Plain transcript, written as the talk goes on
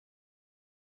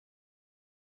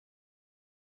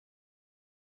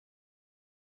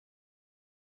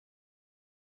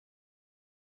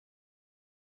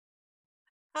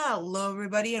Hello,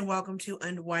 everybody, and welcome to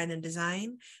Unwind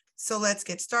Design. So let's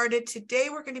get started. Today,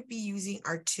 we're going to be using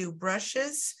our two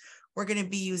brushes. We're going to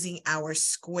be using our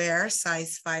square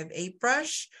size 5/8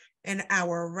 brush and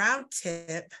our round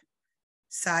tip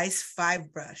size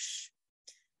 5 brush.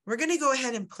 We're going to go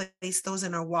ahead and place those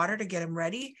in our water to get them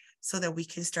ready so that we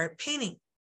can start painting.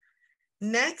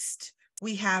 Next,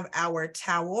 we have our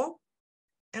towel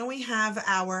and we have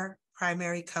our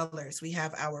primary colors. We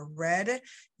have our red,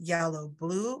 yellow,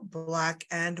 blue, black,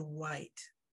 and white.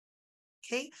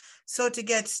 Okay, so to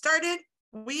get started,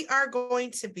 we are going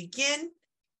to begin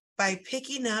by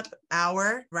picking up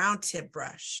our round tip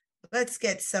brush. Let's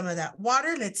get some of that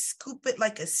water. Let's scoop it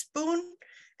like a spoon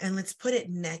and let's put it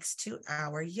next to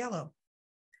our yellow.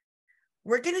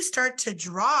 We're going to start to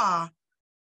draw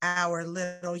our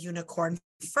little unicorn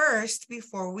first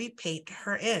before we paint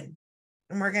her in.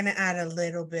 And we're going to add a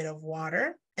little bit of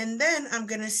water. And then I'm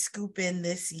going to scoop in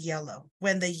this yellow.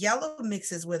 When the yellow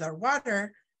mixes with our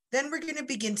water, then we're going to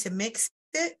begin to mix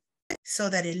it so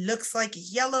that it looks like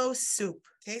yellow soup.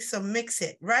 Okay, so mix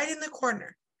it right in the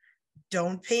corner.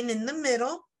 Don't paint in the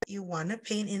middle. You want to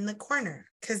paint in the corner.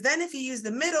 Because then if you use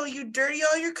the middle, you dirty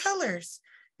all your colors.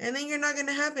 And then you're not going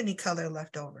to have any color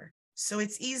left over. So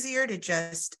it's easier to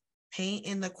just paint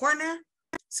in the corner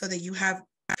so that you have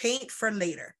paint for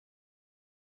later.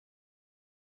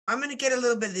 I'm going to get a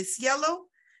little bit of this yellow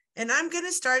and I'm going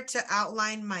to start to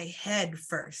outline my head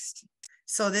first.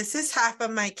 So this is half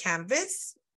of my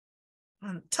canvas.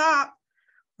 On top,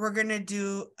 we're going to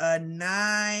do a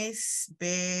nice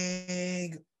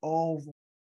big oval.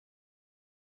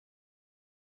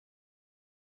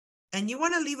 And you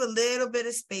want to leave a little bit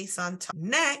of space on top.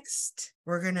 Next,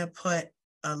 we're going to put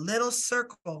a little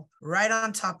circle right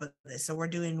on top of this. So we're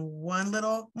doing one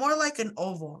little, more like an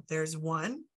oval. There's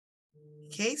one.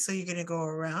 Okay, so you're going to go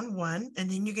around one,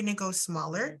 and then you're going to go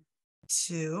smaller,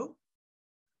 2,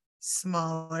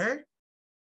 smaller,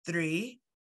 3,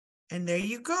 and there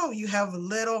you go. You have a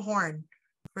little horn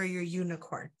for your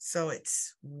unicorn. So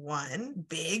it's 1,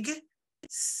 big,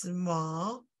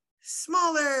 small,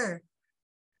 smaller.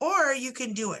 Or you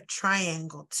can do a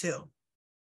triangle too.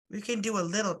 We can do a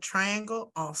little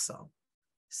triangle also.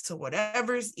 So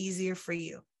whatever's easier for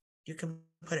you. You can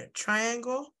put a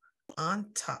triangle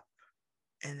on top.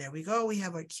 And there we go. We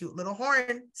have a cute little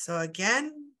horn. So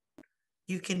again,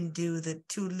 you can do the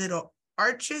 2 little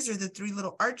arches or the 3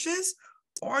 little arches,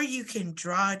 or you can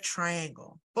draw a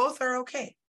triangle. Both are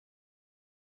okay.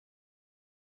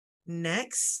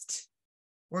 Next,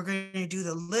 we're going to do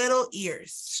the little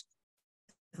ears.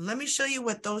 And let me show you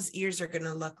what those ears are going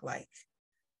to look like.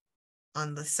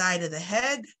 On the side of the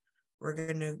head, we're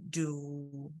going to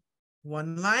do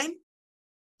 1 line.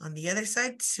 On the other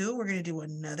side, 2, we're going to do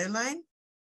another line.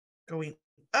 Going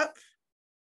up,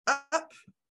 up,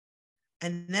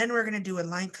 and then we're going to do a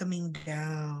line coming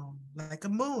down like a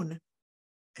moon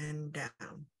and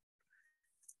down.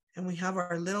 And we have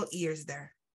our little ears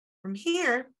there. From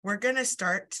here, we're going to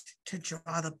start to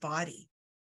draw the body.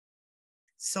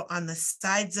 So on the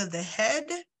sides of the head,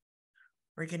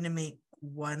 we're going to make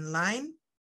 1 line,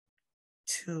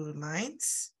 2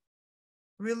 lines,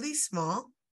 really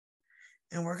small,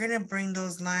 and we're going to bring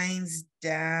those lines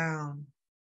down.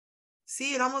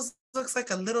 See, it almost looks like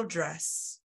a little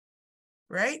dress,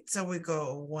 right? So we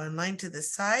go 1 line to the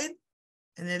side,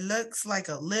 and it looks like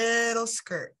a little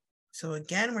skirt. So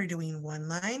again, we're doing 1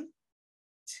 line,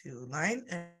 2 line,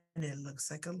 and it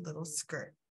looks like a little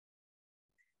skirt.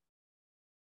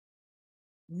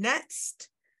 Next,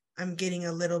 I'm getting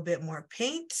a little bit more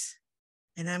paint,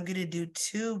 and I'm going to do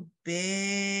 2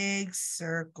 big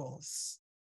circles.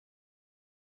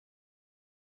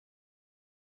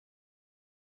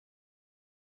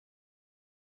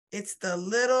 It's the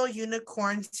little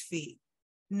unicorn's feet.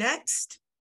 Next,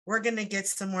 we're going to get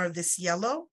some more of this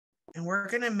yellow, and we're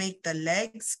going to make the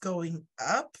legs going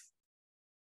up.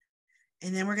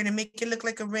 And then we're going to make it look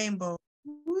like a rainbow,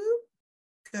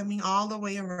 coming all the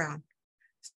way around.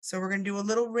 So we're going to do a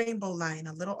little rainbow line,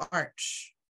 a little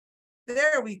arch.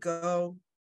 There we go.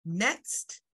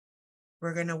 Next,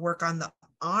 we're going to work on the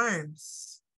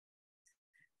arms.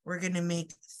 We're going to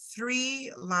make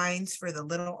 3 lines for the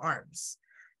little arms.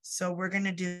 So we're going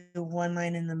to do 1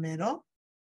 line in the middle,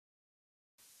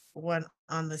 1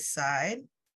 on the side,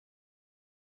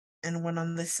 and 1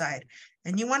 on the side.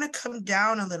 And you want to come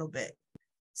down a little bit.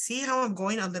 See how I'm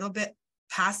going a little bit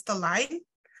past the line?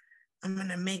 I'm going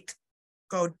to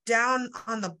go down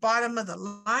on the bottom of the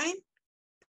line,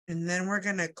 and then we're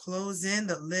going to close in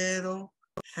the little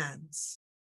hands.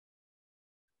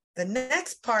 The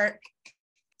next part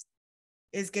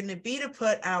is going to be to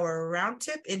put our round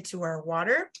tip into our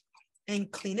water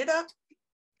and clean it up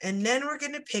And then we're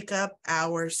going to pick up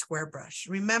our square brush.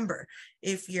 Remember,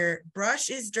 if your brush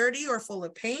is dirty or full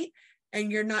of paint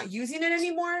and you're not using it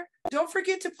anymore, don't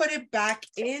forget to put it back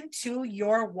into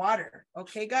your water.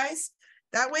 Okay, guys?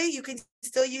 That way you can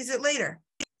still use it later.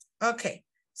 Okay,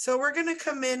 so we're going to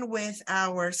come in with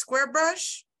our square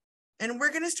brush and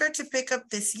we're going to start to pick up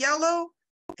this yellow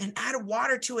and add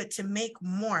water to it to make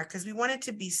more because we want it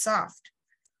to be soft.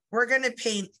 We're going to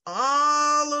paint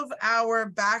all of our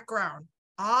background,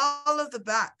 all of the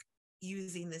back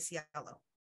using this yellow.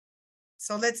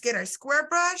 So let's get our square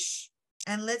brush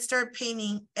and let's start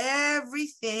painting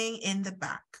everything in the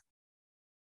back.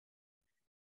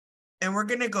 And we're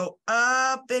going to go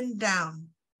up and down,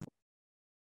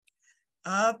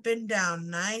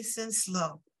 nice and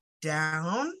slow,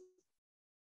 down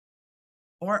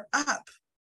or up,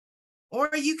 or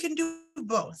you can do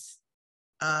both,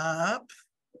 up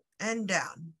and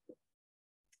down.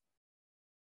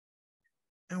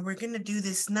 And we're going to do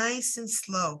this nice and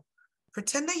slow.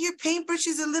 Pretend that your paintbrush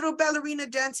is a little ballerina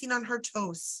dancing on her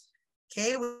toes.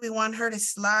 Okay, we want her to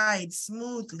slide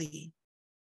smoothly.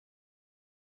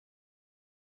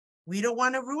 We don't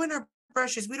want to ruin our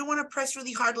brushes. We don't want to press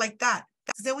really hard like that,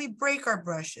 because then we break our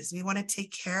brushes. We want to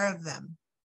take care of them.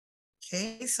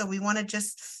 Okay, so we want to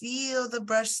just feel the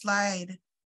brush slide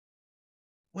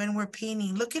when we're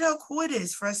painting. Look at how cool it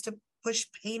is for us to push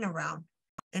paint around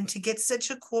and to get such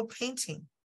a cool painting.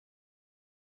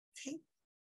 Okay,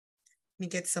 let me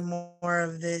get some more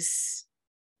of this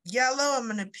yellow. I'm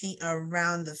going to paint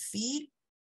around the feet,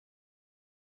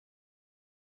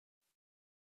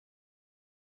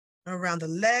 around the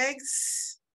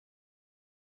legs,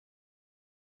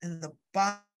 and the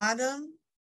bottom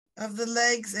of the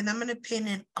legs. And I'm going to paint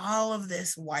in all of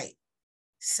this white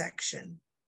section.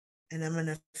 And I'm going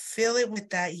to fill it with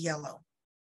that yellow.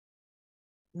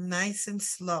 Nice and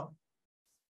slow.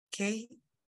 Okay,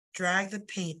 drag the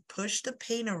paint, push the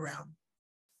paint around.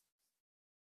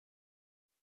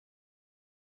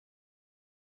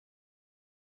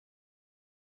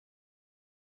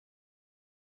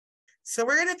 So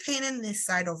we're going to paint in this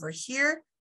side over here.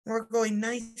 We're going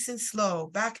nice and slow,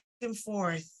 back and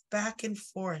forth,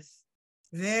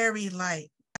 very light.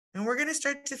 And we're going to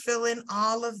start to fill in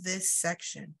all of this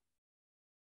section.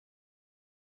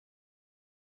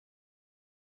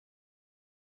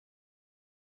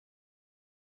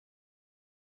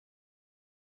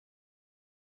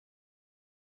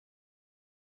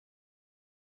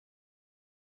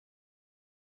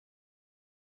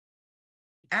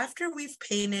 After we've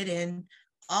painted in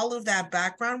all of that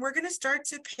background, we're going to start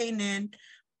to paint in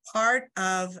part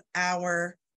of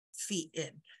our feet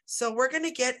in. So we're going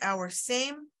to get our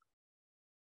same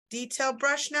detail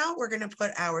brush now. We're going to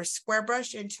put our square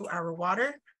brush into our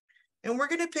water, and we're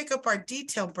going to pick up our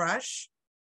detail brush.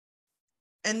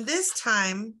 And this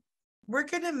time, we're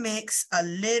going to mix a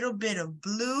little bit of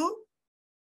blue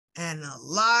and a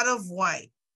lot of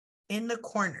white in the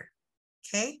corner,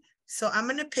 okay? So I'm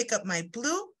going to pick up my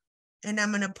blue and I'm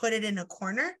going to put it in a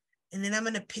corner, and then I'm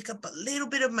going to pick up a little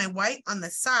bit of my white on the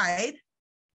side,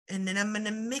 and then I'm going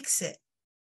to mix it.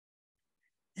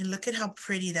 And look at how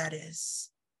pretty that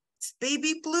is. It's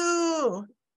baby blue.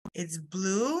 It's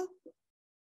blue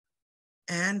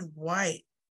and white.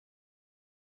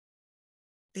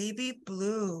 Baby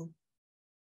blue.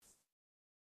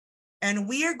 And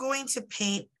we are going to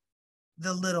paint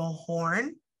the little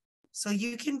horn. So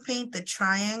you can paint the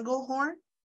triangle horn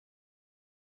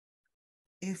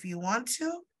if you want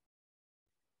to.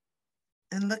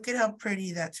 And look at how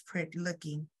pretty that's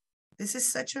looking. This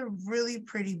is such a really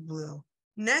pretty blue.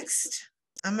 Next,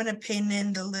 I'm going to paint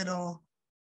in the little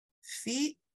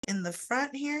feet in the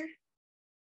front here.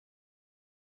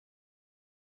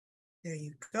 There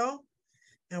you go.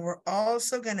 And we're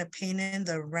also going to paint in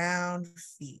the round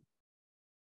feet.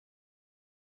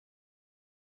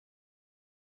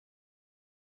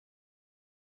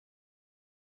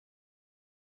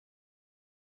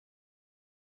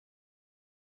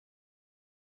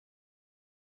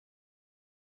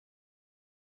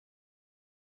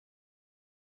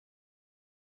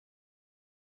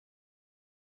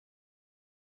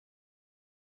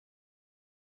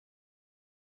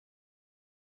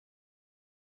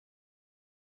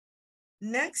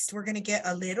 Next, we're going to get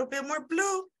a little bit more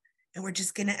blue, and we're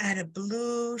just going to add a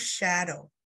blue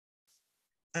shadow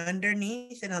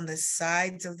underneath and on the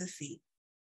sides of the feet.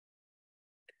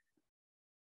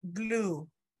 Blue,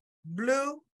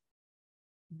 blue,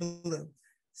 blue.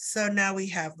 So now we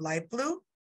have light blue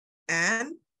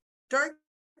and dark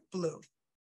blue.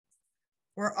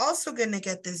 We're also going to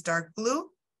get this dark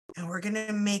blue, and we're going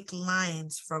to make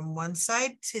lines from one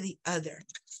side to the other,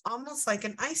 almost like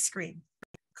an ice cream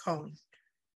cone.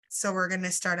 So we're going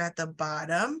to start at the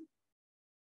bottom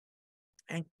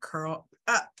and curl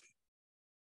up.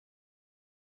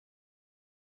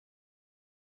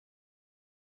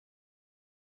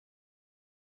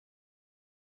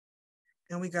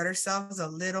 And we got ourselves a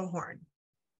little horn.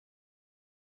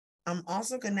 I'm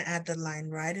also going to add the line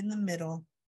right in the middle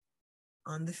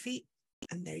on the feet.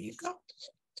 And there you go.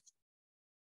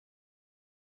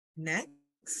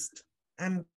 Next,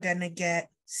 I'm going to get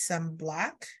some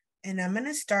black and I'm going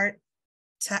to start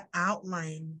to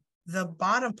outline the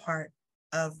bottom part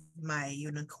of my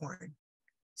unicorn.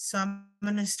 So I'm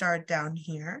going to start down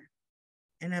here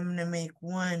and I'm going to make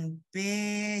one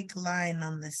big line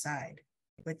on the side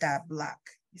with that black.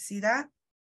 You see that?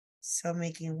 So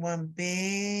making one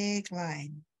big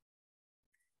line.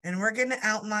 And we're going to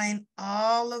outline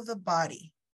all of the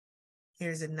body.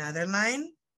 Here's another line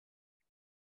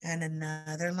and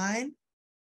another line.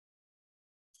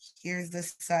 Here's the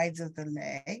sides of the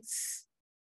legs.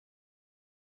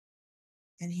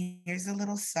 And here's the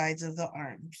little sides of the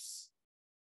arms.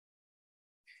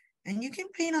 And you can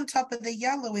paint on top of the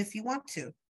yellow if you want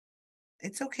to.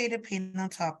 It's okay to paint on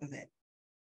top of it.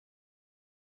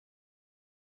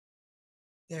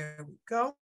 There we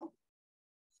go.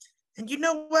 And you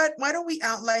know what? Why don't we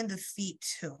outline the feet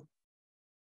too?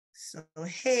 So,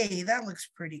 hey, that looks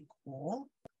pretty cool.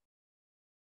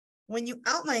 When you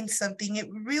outline something, it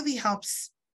really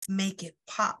helps make it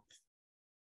pop.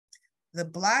 The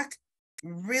black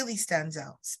really stands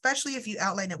out, especially if you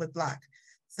outline it with black.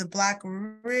 The black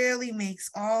really makes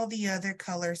all the other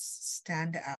colors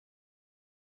stand out.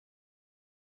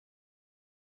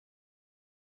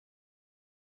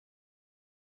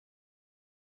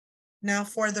 Now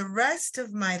for the rest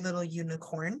of my little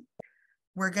unicorn,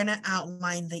 we're gonna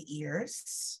outline the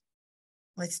ears.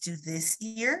 Let's do this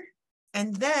ear,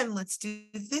 and then let's do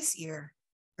this ear.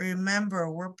 Remember,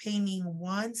 we're painting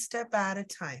one step at a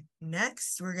time.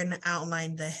 Next, we're gonna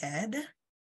outline the head.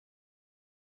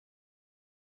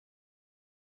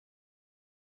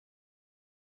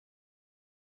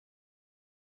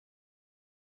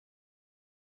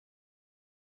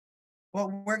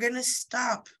 Well, we're gonna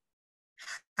stop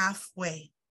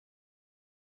halfway.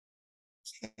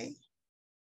 Okay.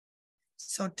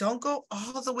 So don't go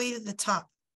all the way to the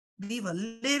top. Leave a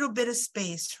little bit of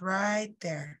space right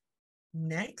there.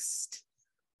 Next,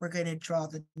 we're going to draw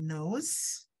the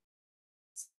nose.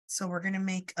 So we're going to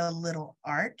make a little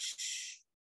arch.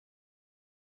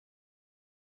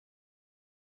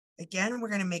 Again, we're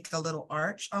going to make a little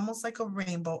arch, almost like a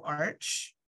rainbow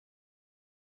arch.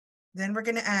 Then we're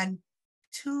going to add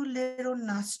 2 little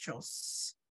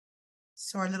nostrils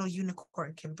so our little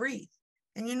unicorn can breathe.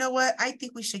 And you know what? I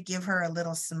think we should give her a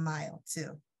little smile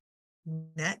too.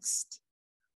 Next,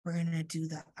 we're going to do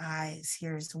the eyes.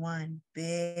 Here's one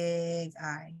big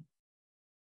eye.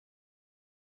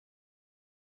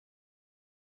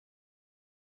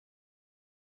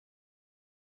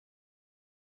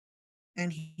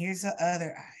 And here's the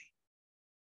other eye.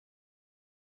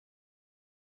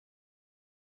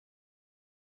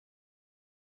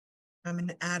 I'm going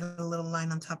to add a little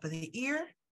line on top of the ear.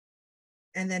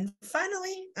 And then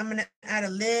finally, I'm going to add a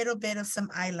little bit of some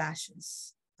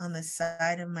eyelashes on the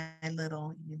side of my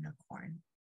little unicorn.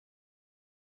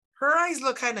 Her eyes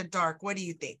look kind of dark. What do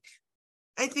you think?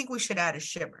 I think we should add a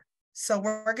shimmer. So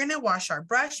we're going to wash our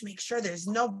brush, make sure there's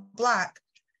no black,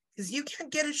 because you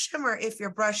can't get a shimmer if your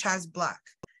brush has black.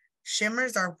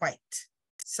 Shimmers are white.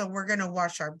 So we're going to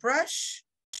wash our brush.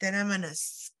 Then I'm going to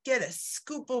get a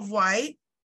scoop of white,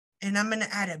 and I'm going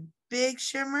to add a big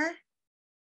shimmer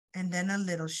and then a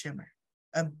little shimmer,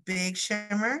 a big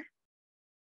shimmer,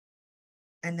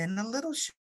 and then a little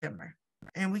shimmer.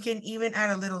 And we can even add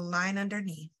a little line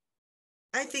underneath.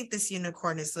 I think this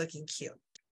unicorn is looking cute.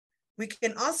 We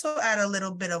can also add a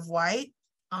little bit of white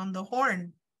on the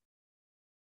horn,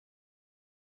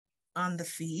 on the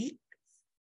feet,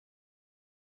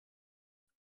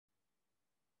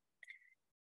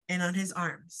 and on his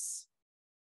arms.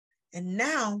 And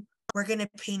now we're going to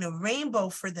paint a rainbow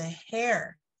for the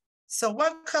hair. So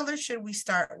what color should we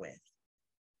start with?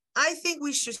 I think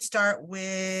we should start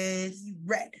with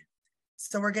red.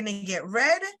 So we're going to get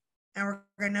red and we're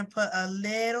going to put a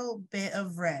little bit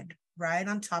of red right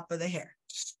on top of the hair.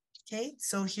 Okay,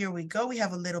 so here we go. We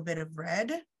have a little bit of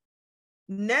red.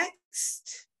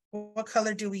 Next, what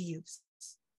color do we use?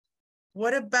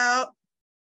 What about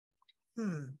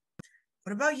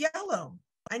yellow?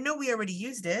 I know we already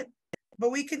used it,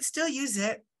 but we can still use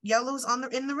it. Yellow's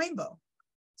in the rainbow.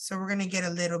 So we're going to get a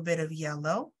little bit of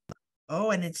yellow.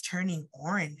 Oh, and it's turning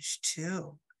orange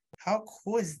too. How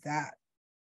cool is that?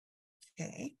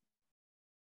 Okay.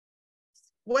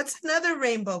 What's another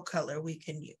rainbow color we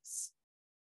can use?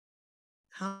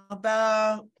 How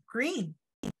about green?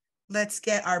 Let's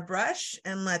get our brush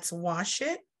and let's wash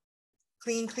it.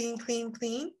 Clean, clean, clean,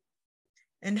 clean.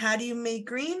 And how do you make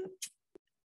green?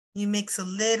 You mix a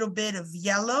little bit of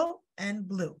yellow and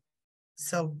blue.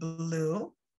 So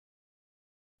blue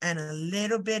and a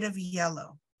little bit of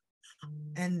yellow.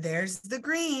 And there's the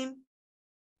green.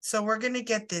 So we're going to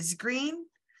get this green,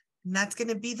 and that's going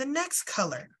to be the next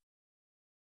color.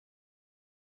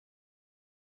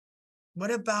 What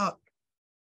about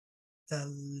the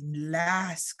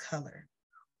last color?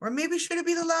 Or maybe should it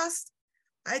be the last?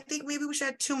 I think maybe we should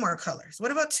add 2 more colors.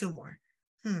 What about 2 more?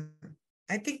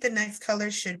 I think the next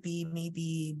color should be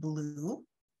maybe blue.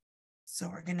 So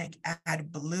we're going to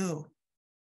add blue.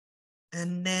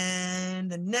 And then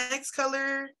the next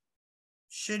color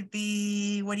should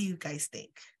be, what do you guys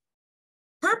think?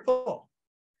 Purple.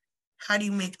 How do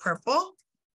you make purple?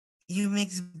 You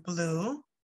mix blue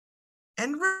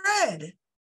and red.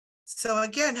 So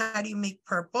again, how do you make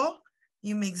purple?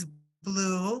 You mix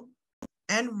blue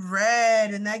and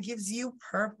red, and that gives you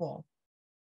purple.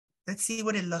 Let's see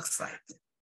what it looks like.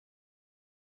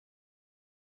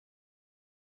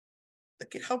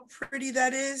 Look at how pretty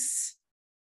that is.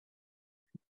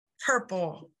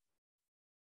 Purple.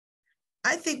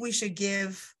 I think we should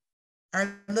give our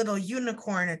little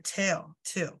unicorn a tail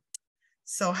too.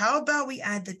 So how about we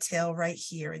add the tail right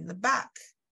here in the back?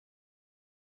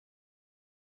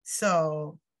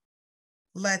 So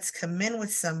let's come in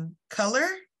with some color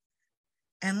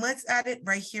and let's add it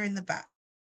right here in the back.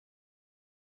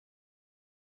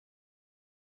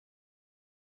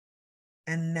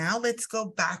 And now let's go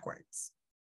backwards.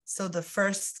 So the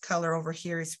first color over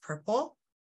here is purple.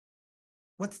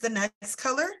 What's the next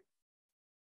color?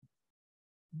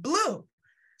 Blue.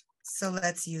 So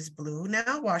let's use blue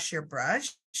now. Wash your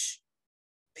brush.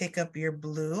 Pick up your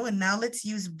blue, and now let's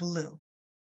use blue.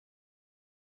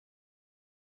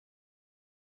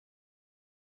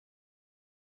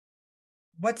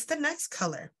 What's the next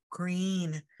color?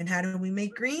 Green. And how do we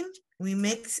make green? We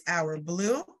mix our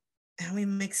blue and we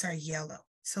mix our yellow.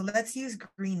 So let's use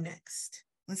green next.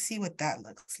 Let's see what that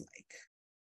looks like.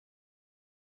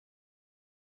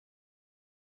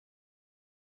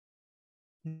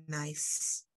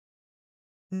 Nice.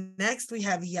 Next, we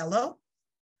have yellow.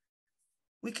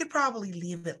 We could probably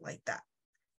leave it like that.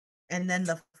 And then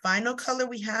the final color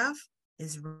we have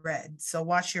is red. So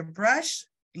wash your brush,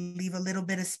 leave a little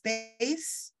bit of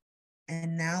space.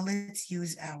 And now let's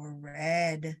use our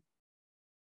red.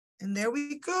 And there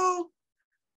we go.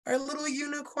 Our little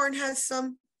unicorn has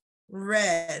some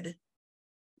red.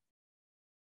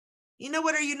 You know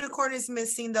what our unicorn is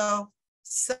missing though?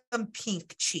 Some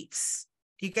pink cheeks.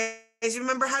 Do you guys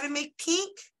remember how to make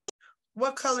pink?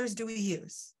 What colors do we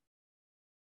use?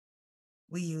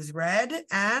 We use red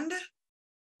and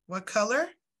what color?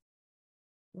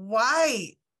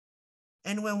 White.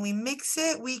 And when we mix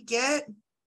it, we get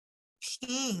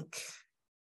pink.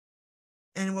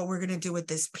 And what we're going to do with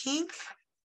this pink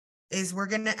is we're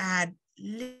going to add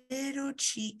little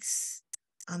cheeks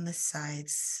on the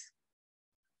sides.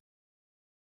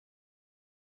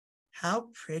 How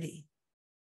pretty.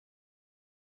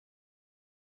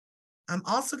 I'm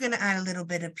also going to add a little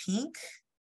bit of pink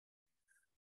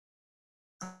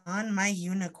on my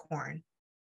unicorn.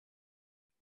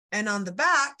 And on the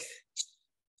back,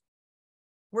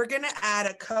 we're going to add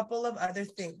a couple of other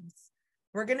things.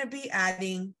 We're going to be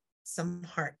adding some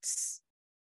hearts.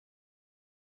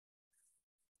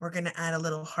 We're going to add a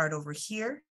little heart over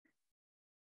here.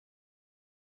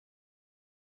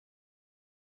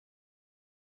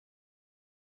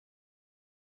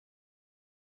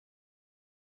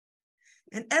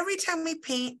 And every time we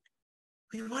paint,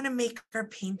 we want to make our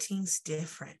paintings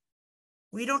different.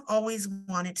 We don't always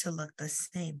want it to look the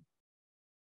same.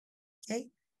 Okay?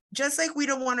 Just like we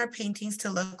don't want our paintings to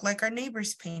look like our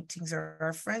neighbors' paintings or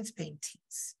our friends'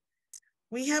 paintings.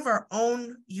 We have our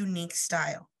own unique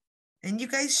style. And you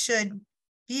guys should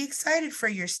be excited for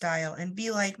your style and be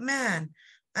like, man,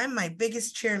 I'm my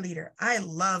biggest cheerleader. I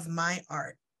love my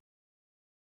art.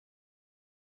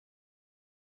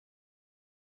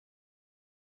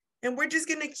 And we're just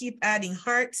going to keep adding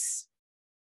hearts.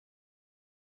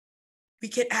 We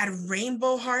could add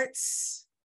rainbow hearts.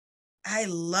 I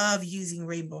love using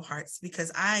rainbow hearts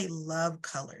because I love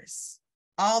colors.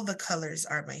 All the colors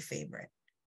are my favorite.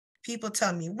 People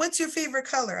tell me, what's your favorite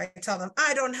color? I tell them,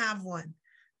 I don't have one.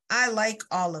 I like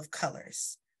all of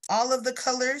colors. All of the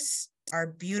colors are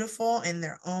beautiful in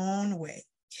their own way.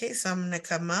 Okay, so I'm going to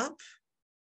come up.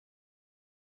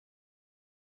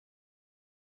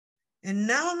 And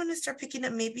now I'm going to start picking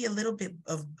up maybe a little bit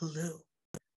of blue.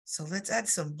 So let's add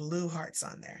some blue hearts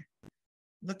on there.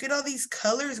 Look at all these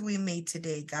colors we made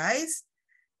today, guys.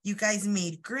 You guys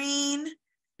made green,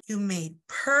 you made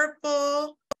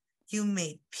purple, you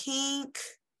made pink,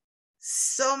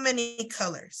 so many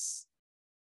colors.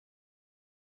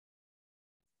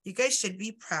 You guys should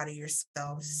be proud of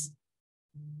yourselves.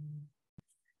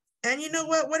 And you know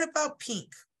what? What about pink?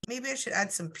 Maybe I should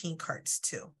add some pink hearts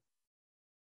too.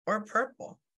 Or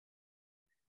purple,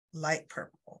 light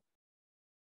purple.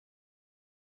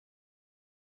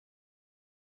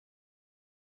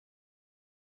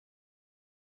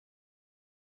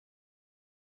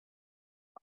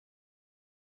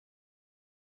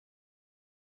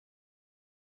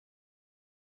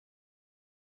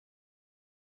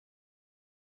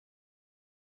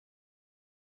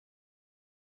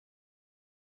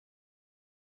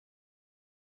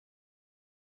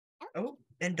 Oh,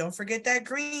 and don't forget that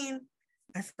green.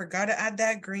 I forgot to add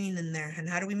that green in there. And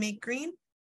how do we make green?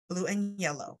 Blue and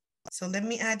yellow. So let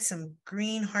me add some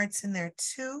green hearts in there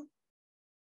too.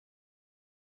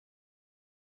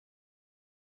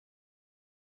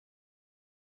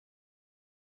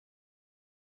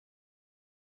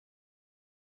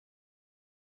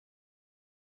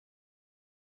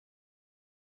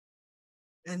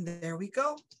 And there we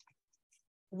go.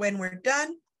 When we're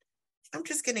done, I'm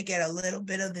just gonna get a little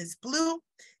bit of this blue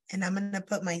and I'm gonna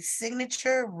put my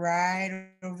signature right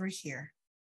over here.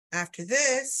 After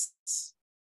this,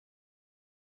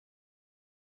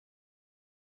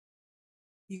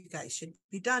 you guys should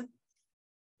be done.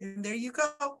 And there you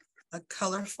go, a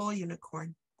colorful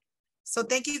unicorn. So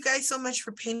thank you guys so much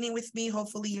for painting with me.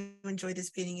 Hopefully you enjoyed this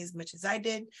painting as much as I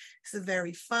did. It's a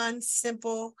very fun,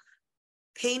 simple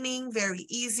painting, very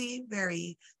easy,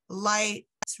 very light.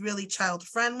 It's really child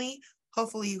friendly.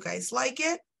 Hopefully you guys like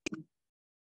it.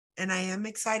 And I am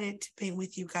excited to paint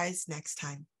with you guys next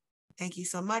time. Thank you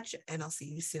so much, and I'll see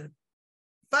you soon.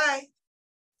 Bye.